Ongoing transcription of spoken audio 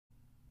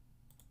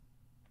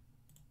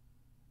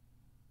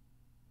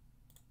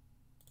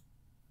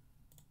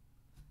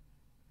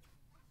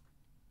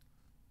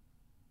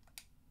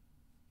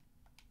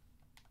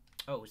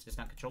Oh, is this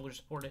not controller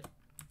supported?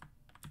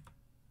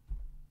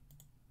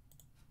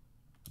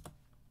 I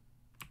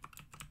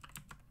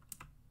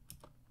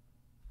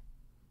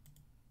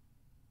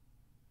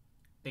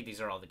think these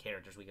are all the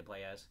characters we can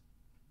play as.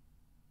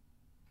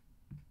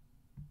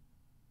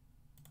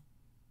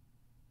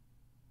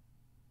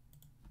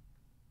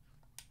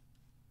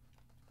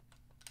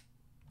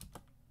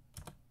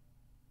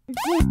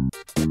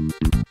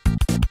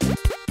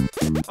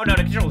 Oh no,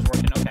 the controller's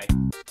working, okay.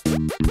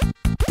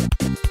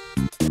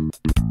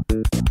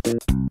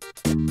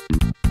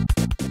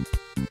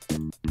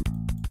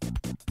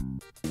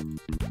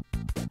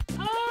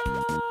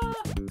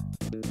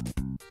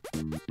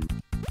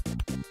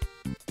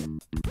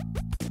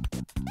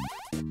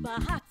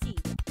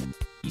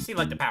 You seem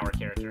like the power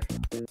character.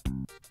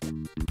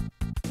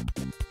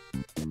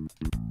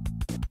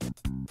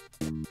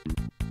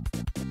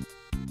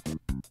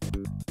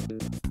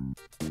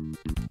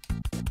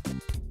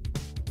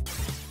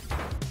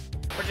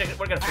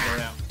 We're gonna figure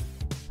it out.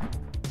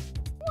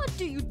 What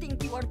do you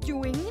think you are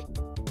doing?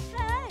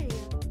 Hey!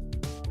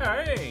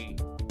 Hey!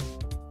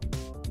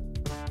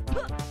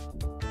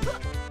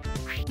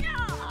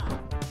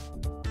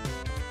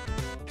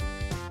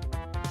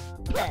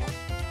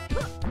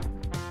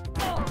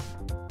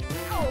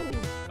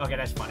 Okay,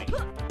 that's funny.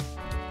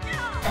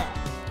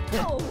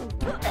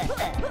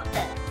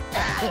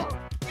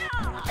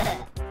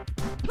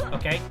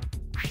 Okay.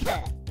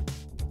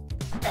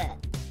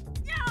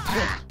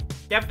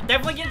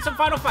 Definitely getting some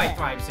Final Fight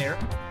vibes here.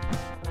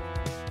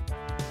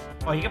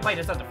 Oh, you can play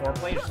this up to 4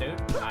 players too?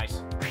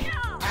 Nice.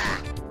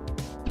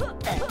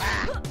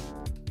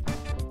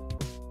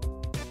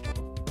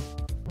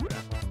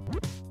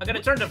 I'm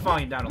gonna turn the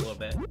volume down a little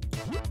bit.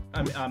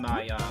 In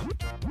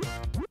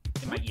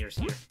my ears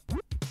here.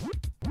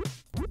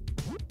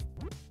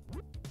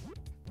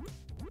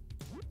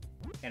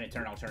 And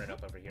I'll turn it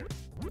up over here.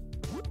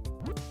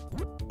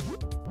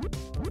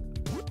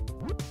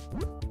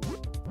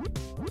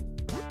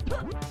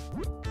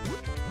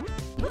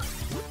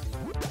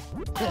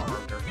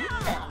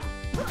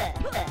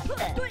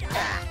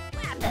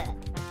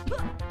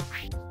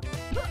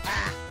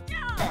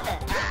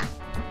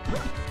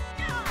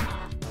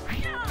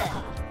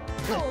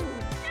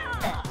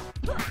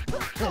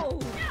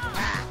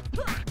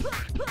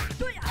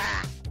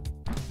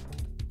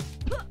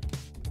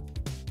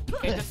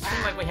 It doesn't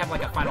seem like we have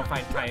like a Final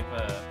Fight type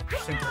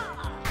super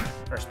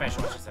or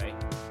special, I should say.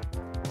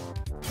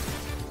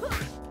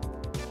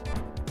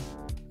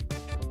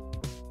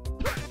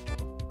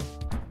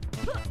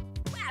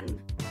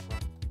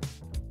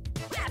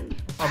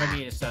 Oh,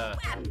 maybe it's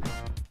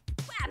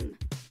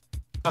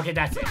okay,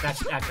 that's it.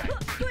 That's right.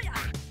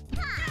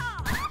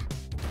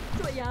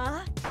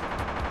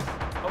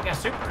 Oh, we got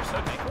supers.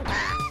 Okay, cool.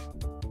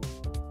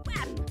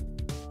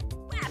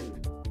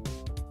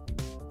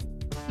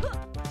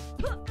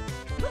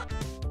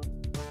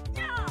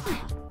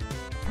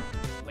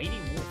 Lady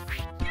Wolf.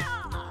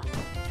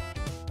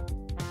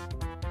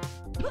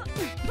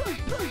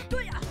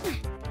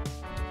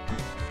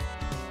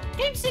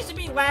 Game seems to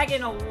be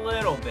lagging a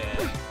little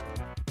bit.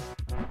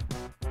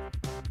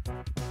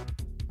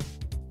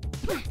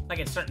 Like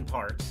in certain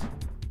parts.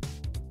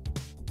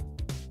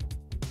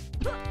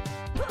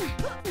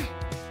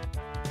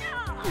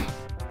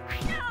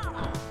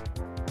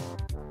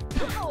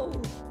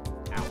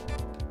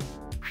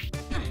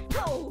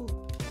 Ow.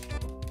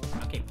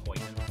 Okay,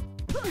 poison.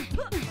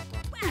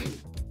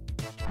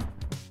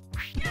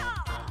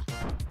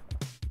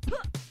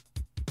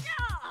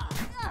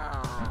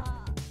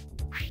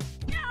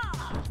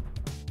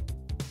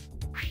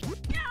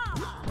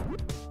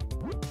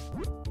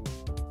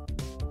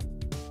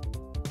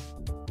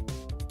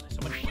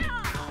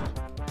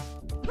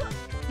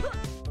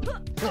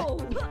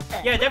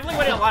 Yeah, definitely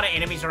when a lot of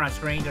enemies are on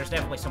screen, there's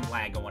definitely some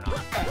lag going on.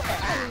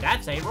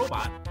 That's a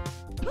robot.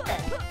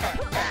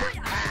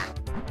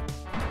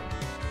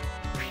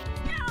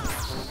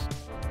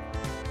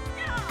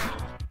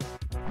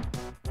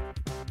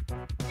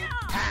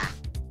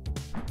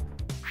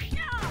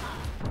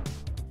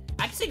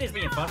 I can see this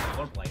being fun for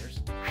 4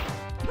 players.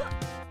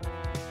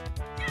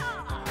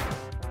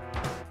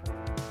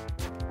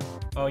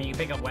 Oh, you can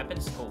pick up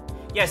weapons? Cool.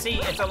 Yeah, see,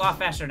 it's a lot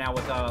faster now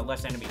with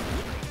less enemies on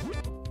screen.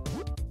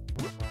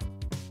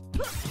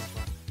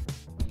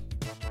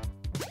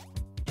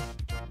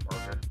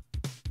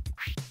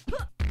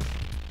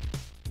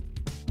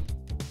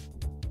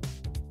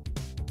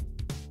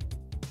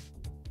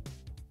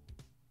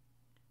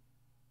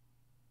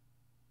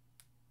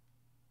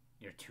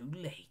 You're too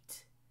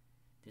late.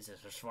 This is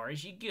as far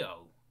as you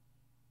go.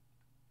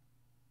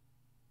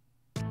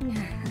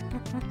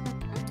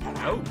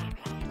 Oh.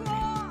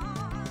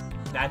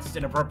 That's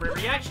an appropriate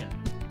reaction.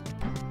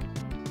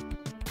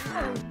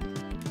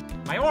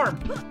 My arm.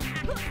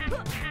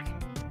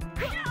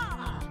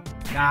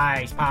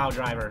 Nice, pile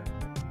driver.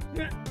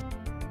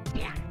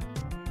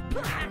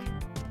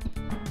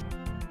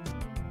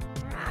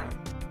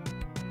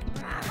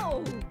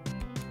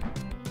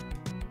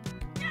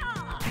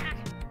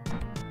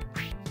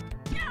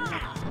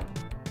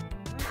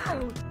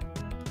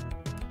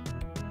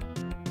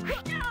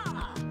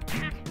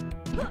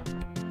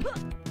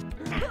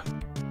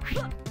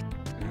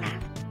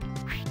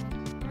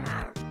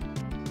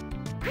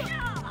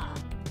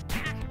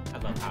 I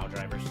love pile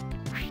drivers.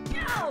 I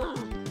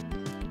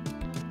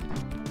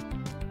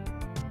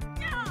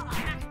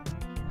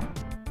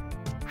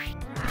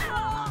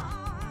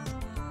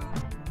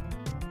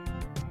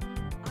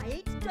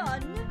ain't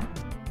done.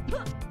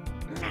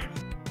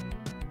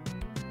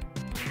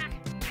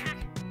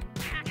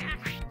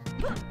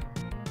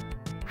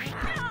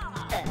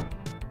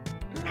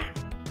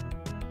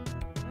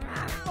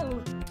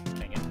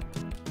 Dang it.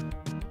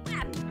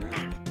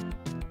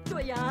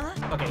 对呀。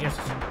 Okay, here's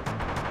the super.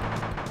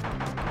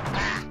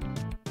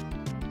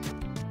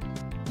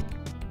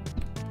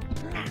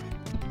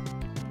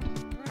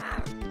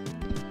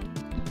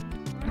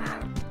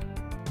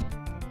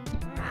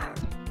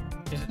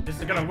 This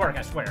is gonna work,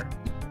 I swear.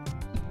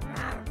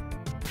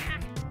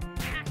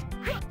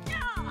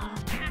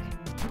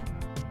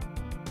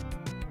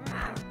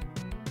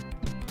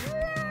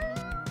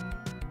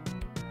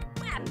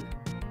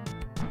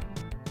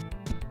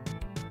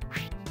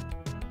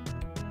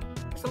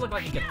 Does it look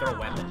like you can throw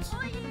weapons?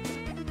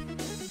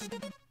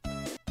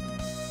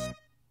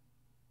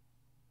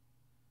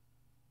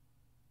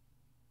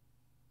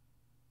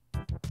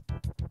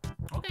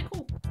 Okay,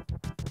 cool.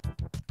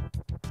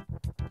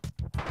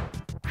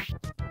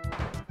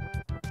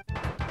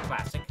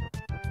 Classic.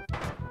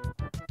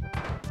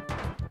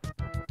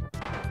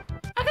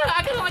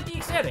 I kinda like the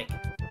aesthetic.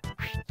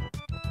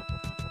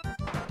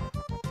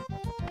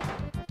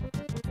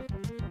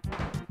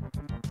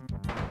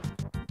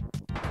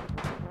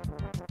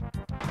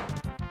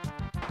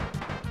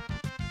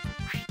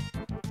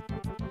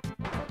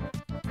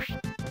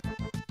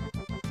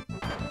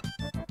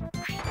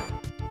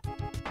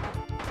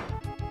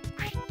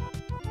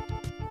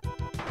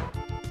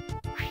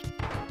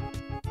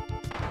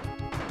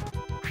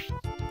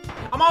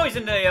 I'm always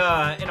in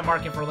the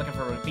market for looking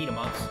for beat 'em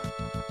ups.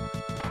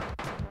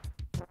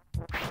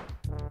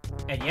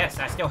 And yes,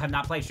 I still have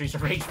not played Streets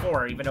of Rage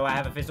 4, even though I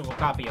have a physical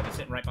copy of it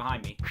sitting right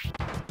behind me.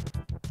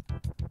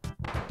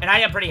 And I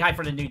am pretty hyped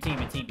for the new team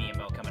in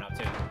TBML coming up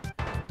too.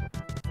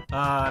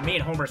 Me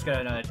and Homer's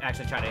gonna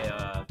actually try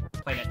to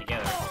play that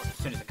together as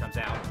soon as it comes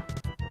out.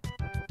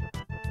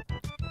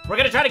 We're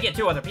gonna try to get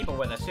 2 other people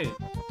with us too.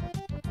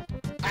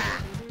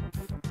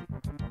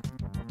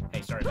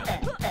 Hey, sorry about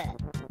that.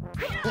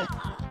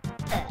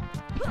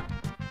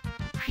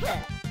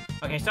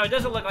 Okay, so it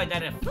doesn't look like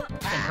that it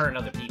can hurt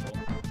other people.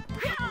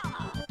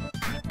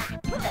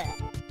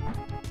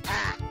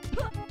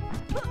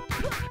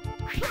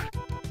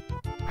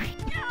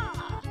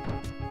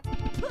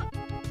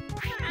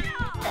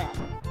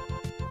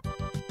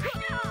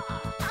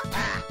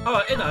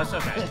 Oh, it does,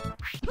 okay.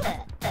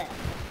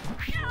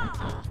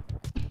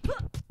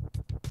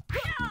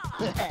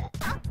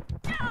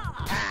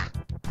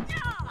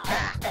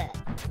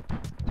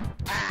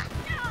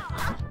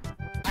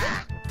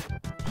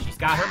 She's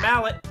got her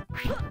mallet.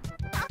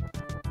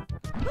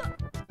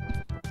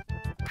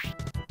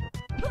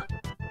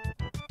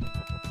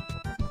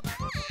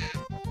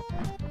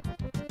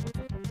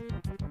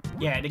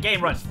 Yeah, the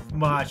game runs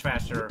much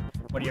faster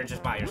when you're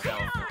just by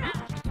yourself.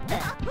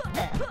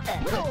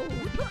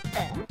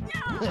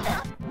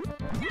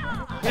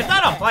 It's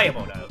not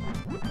unplayable, though.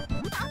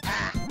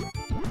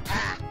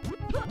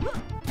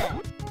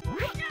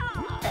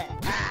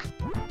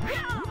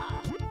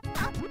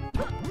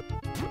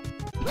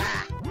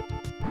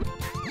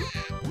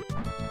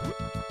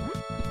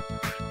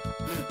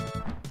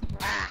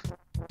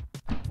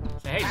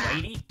 Say, hey,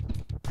 lady.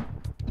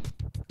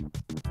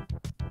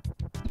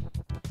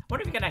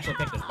 Wonder if you can actually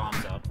pick those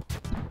bombs up.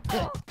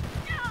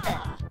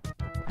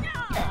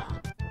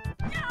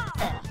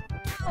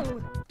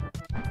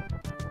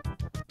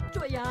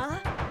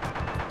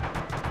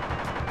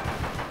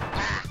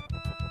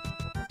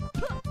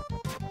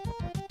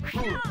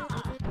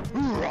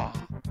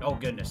 Oh,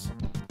 goodness.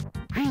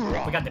 We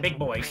got the big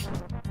boys.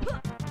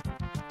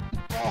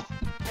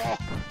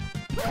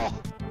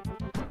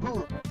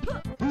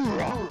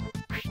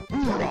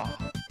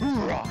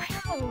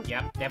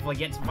 Yep, definitely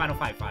getting some Final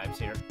Fight vibes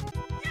here.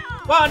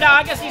 Well, no,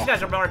 I guess these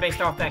guys are more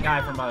based off that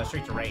guy from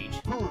Streets of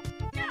Rage.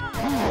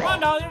 Well,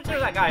 no,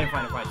 there's that guy in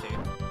Final Fight too.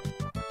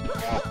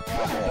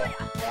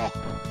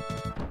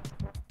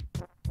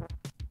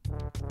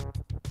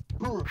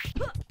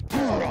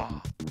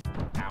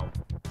 Ow.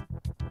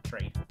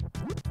 Trade.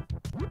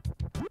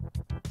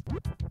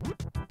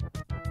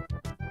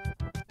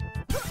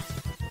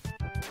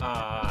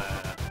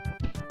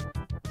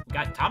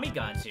 Got Tommy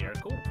guns here.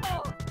 Cool.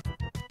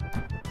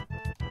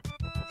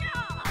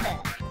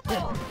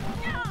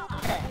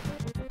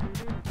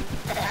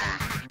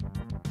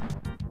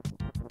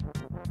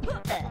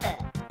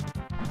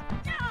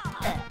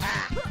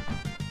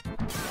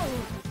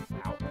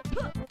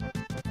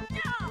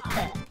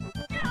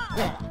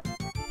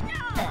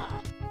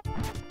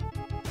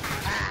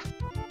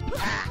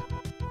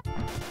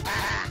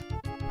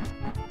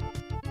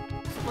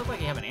 Doesn't look like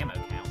you have an ammo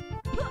count.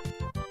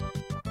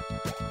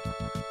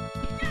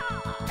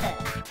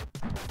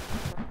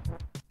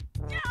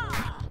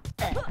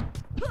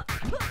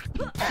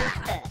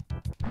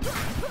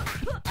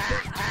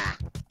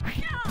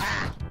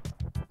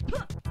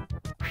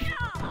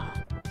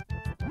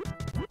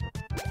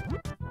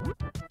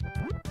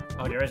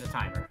 there is a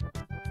timer.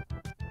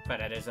 But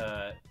that is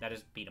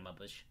beat 'em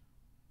up-ish.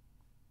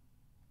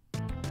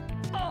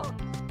 Oh.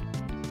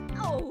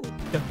 Oh.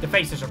 The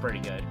faces are pretty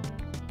good.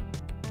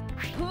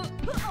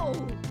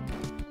 Oh.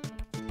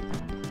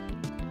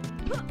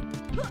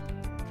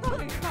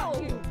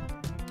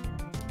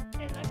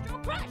 Electro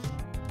crush.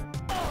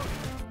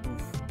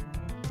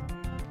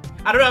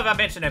 I don't know if I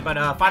mentioned it,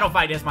 but Final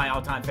Fight is my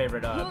all-time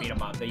favorite beat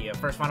 'em up. The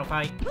first Final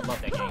Fight,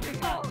 love that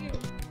game.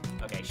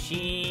 Okay,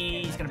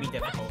 she's gonna be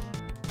difficult.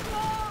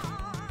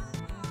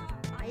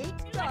 I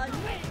ain't done.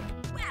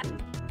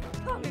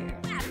 Come here.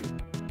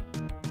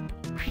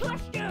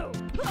 Let's go.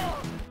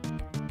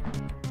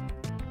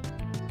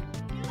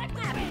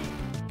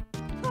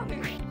 Come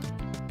here.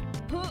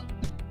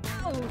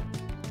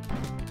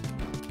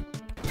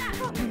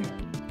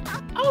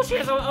 Oh, she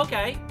has a...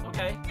 Okay,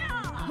 okay.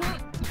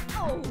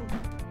 Oh.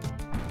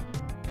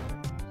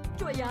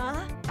 对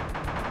呀。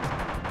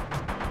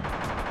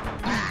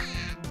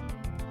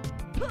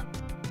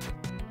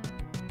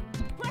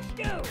Let's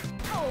go.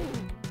 Oh.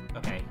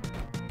 Okay.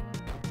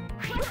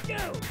 Let's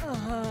go.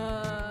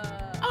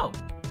 Oh.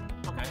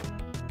 Okay.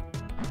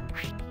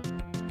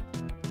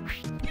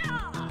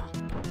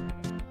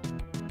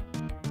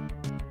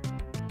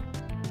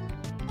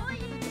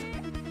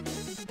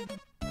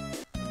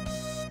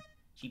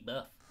 She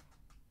buff.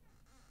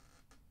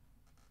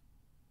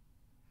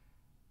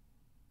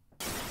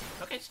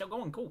 Okay, still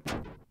going cool.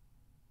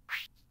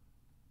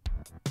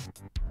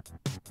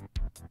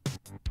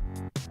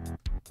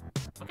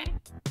 Okay.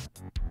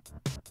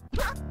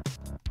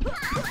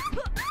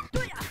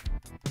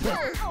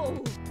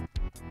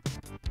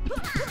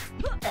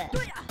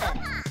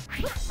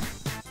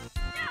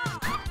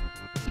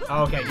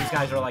 Okay, these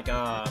guys are like,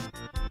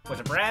 was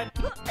it Brad?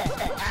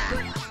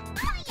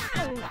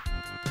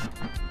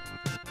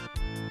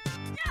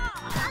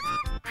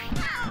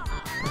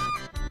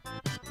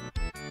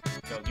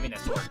 Yo, give me that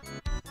sword.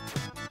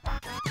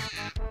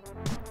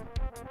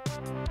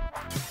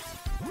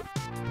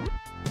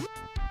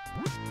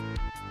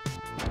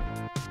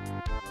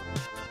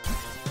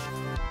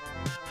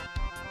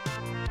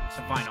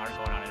 Some fine art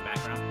going on in the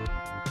background.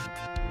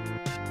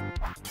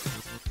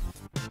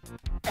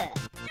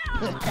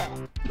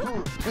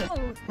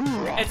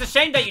 It's a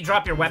shame that you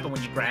drop your weapon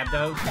when you grab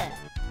those.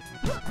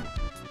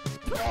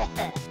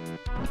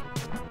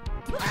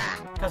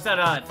 Because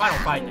that Final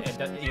Fight,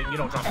 you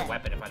don't drop your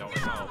weapon if I don't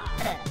recall.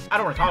 I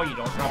don't recall you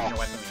don't drop your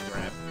weapon when you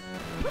grab.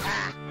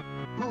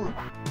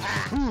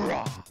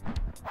 Hoorah.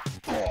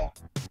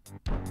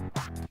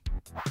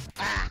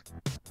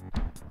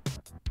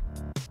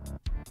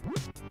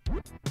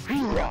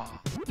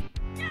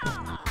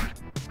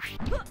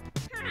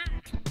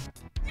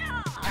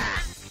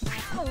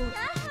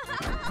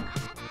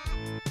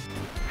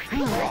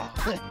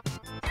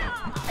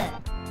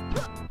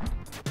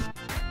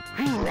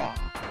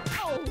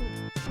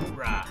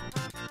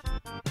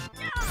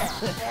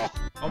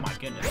 Oh my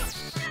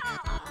goodness.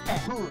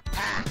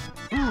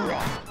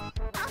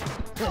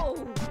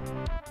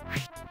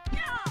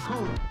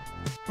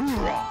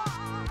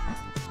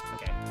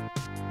 Okay.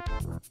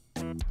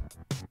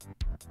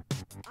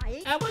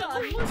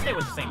 We'll stay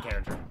with the same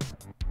character.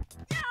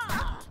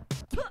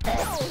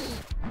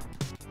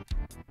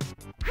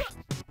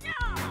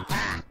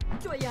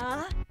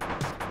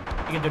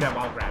 You can do that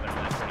while grabbing him,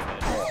 that's pretty good.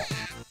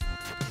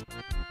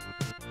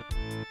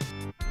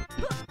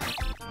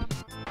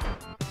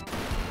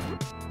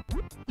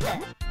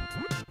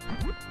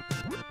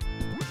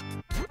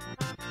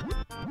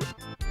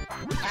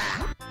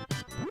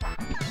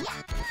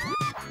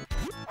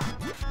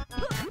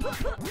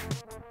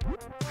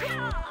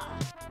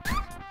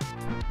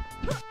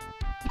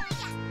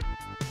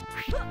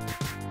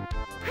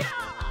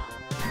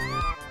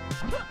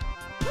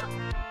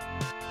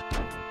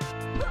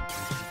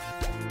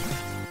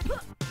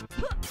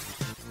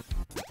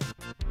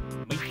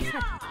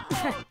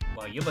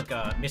 Well, you look,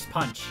 Miss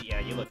Punch. Yeah,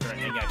 you look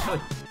threatening, actually.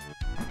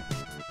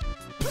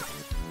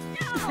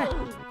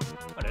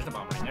 Oh, there's the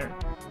bomb right there.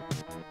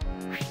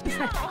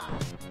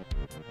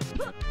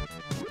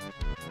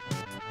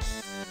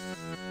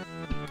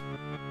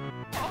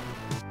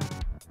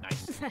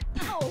 Nice.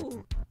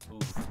 Oof.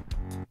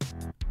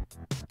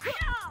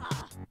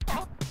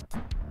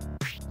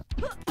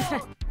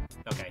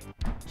 Okay.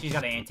 She's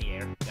got an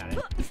anti-air. Got it.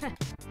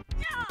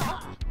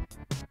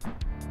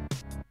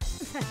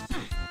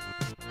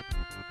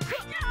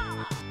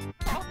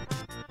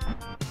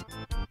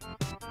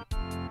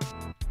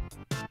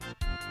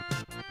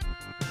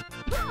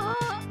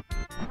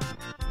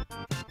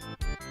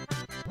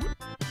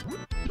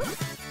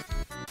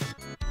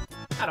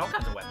 Got all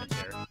kinds of weapons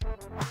here.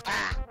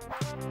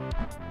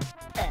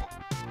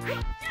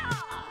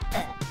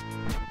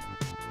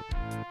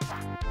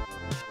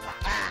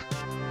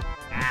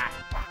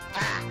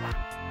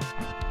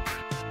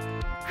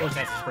 Those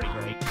guys is pretty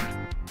great.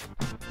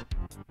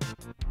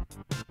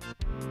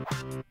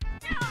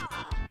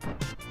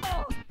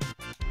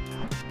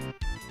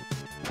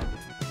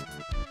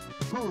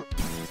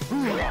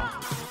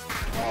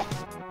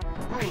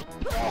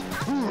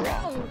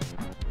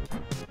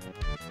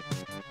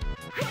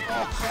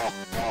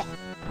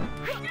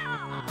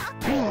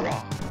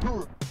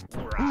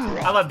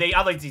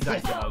 I like these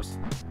guys the most.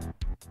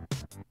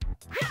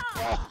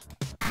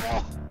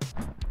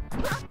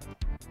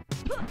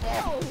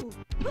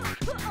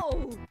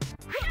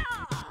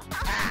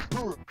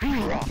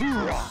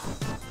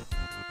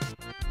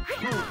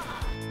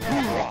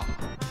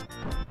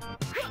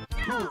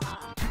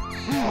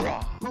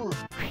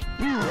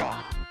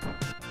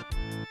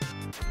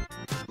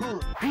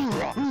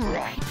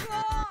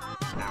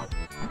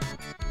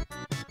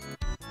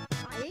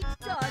 I ain't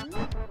done.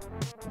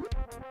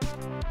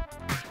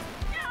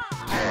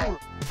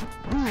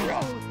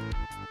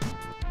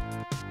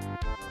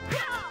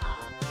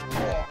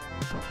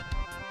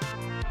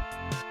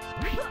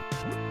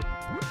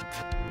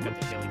 Got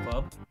the Killing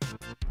Club.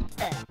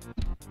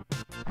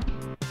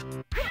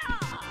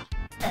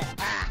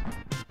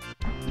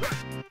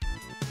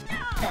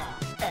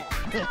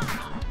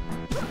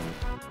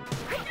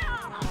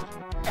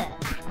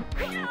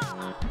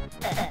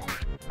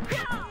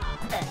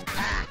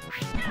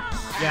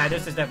 Yeah,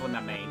 this is definitely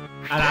my main.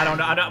 I don't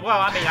know.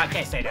 Well, I mean, I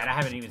can't say that. I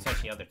haven't even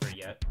touched the other three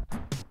yet.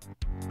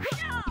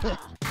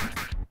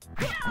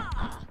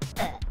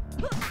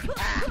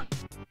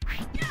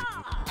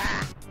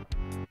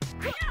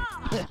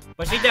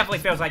 But she definitely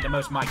feels like the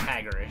most Mike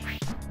Haggerish.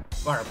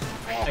 Or,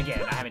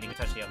 again, I haven't even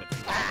touched the other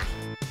three.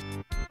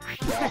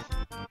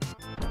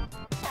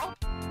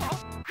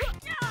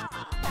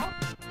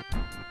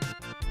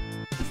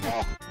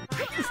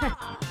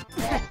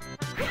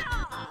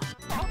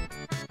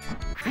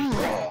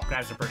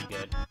 Grabs are pretty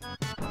good.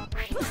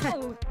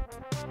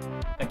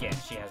 Again,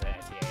 she has an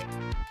anti-air.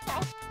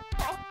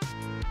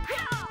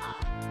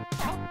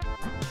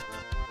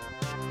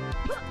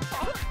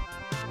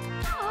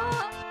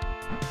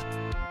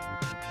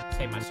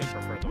 Save my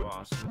super for the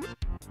boss.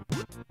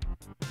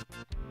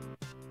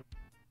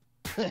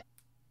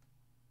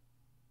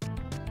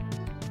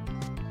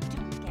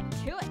 Don't get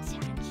too attached.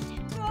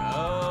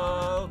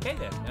 Okay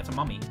then, that's a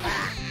mummy.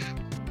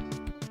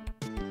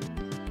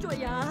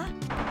 Joya.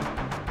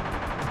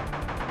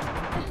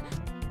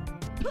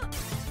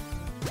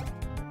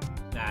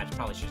 Nah, I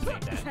probably should have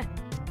saved that.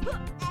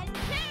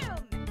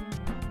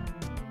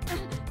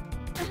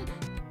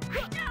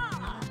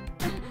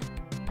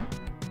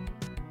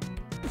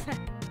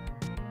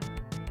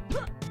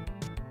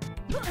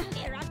 And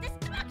Fear of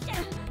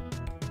destruction.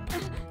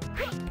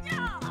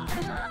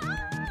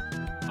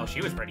 Oh,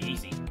 she was pretty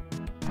easy.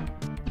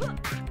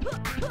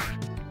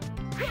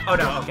 Oh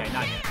no, okay,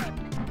 not yet.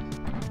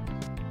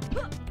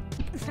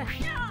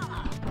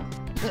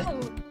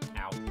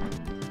 Ow.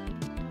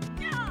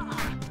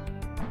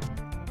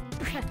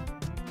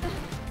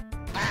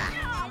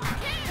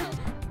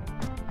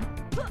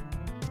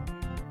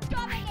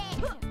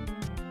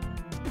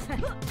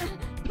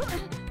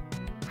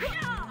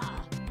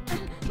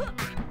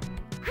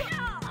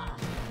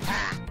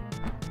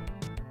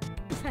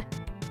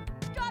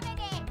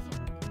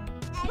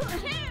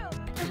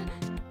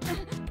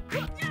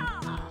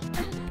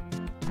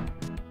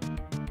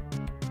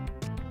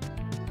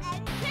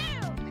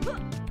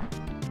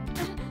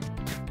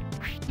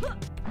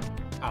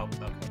 Oh,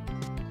 okay.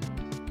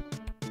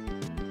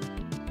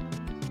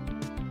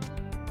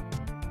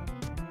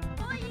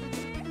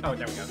 Oh,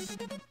 there we go.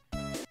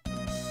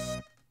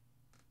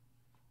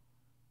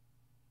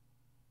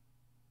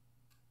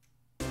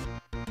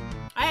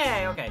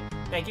 Hey, okay.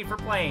 Thank you for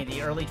playing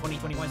the early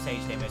 2021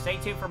 stage demo. Stay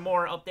tuned for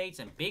more updates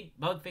and big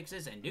bug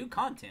fixes and new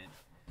content.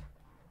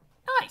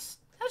 Nice.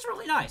 That's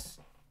really nice.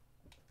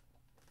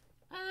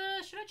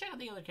 Should I check out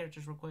the other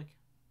characters real quick?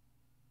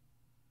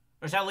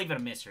 Or should I leave it a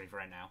mystery for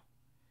right now?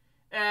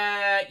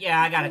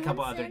 Yeah, I got a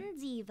couple other... Dancin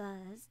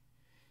Divas.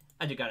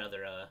 I do got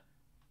other,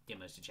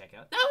 demos to check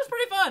out. That was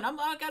pretty fun.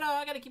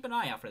 I gotta keep an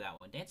eye out for that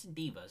one. Dancin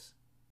Divas.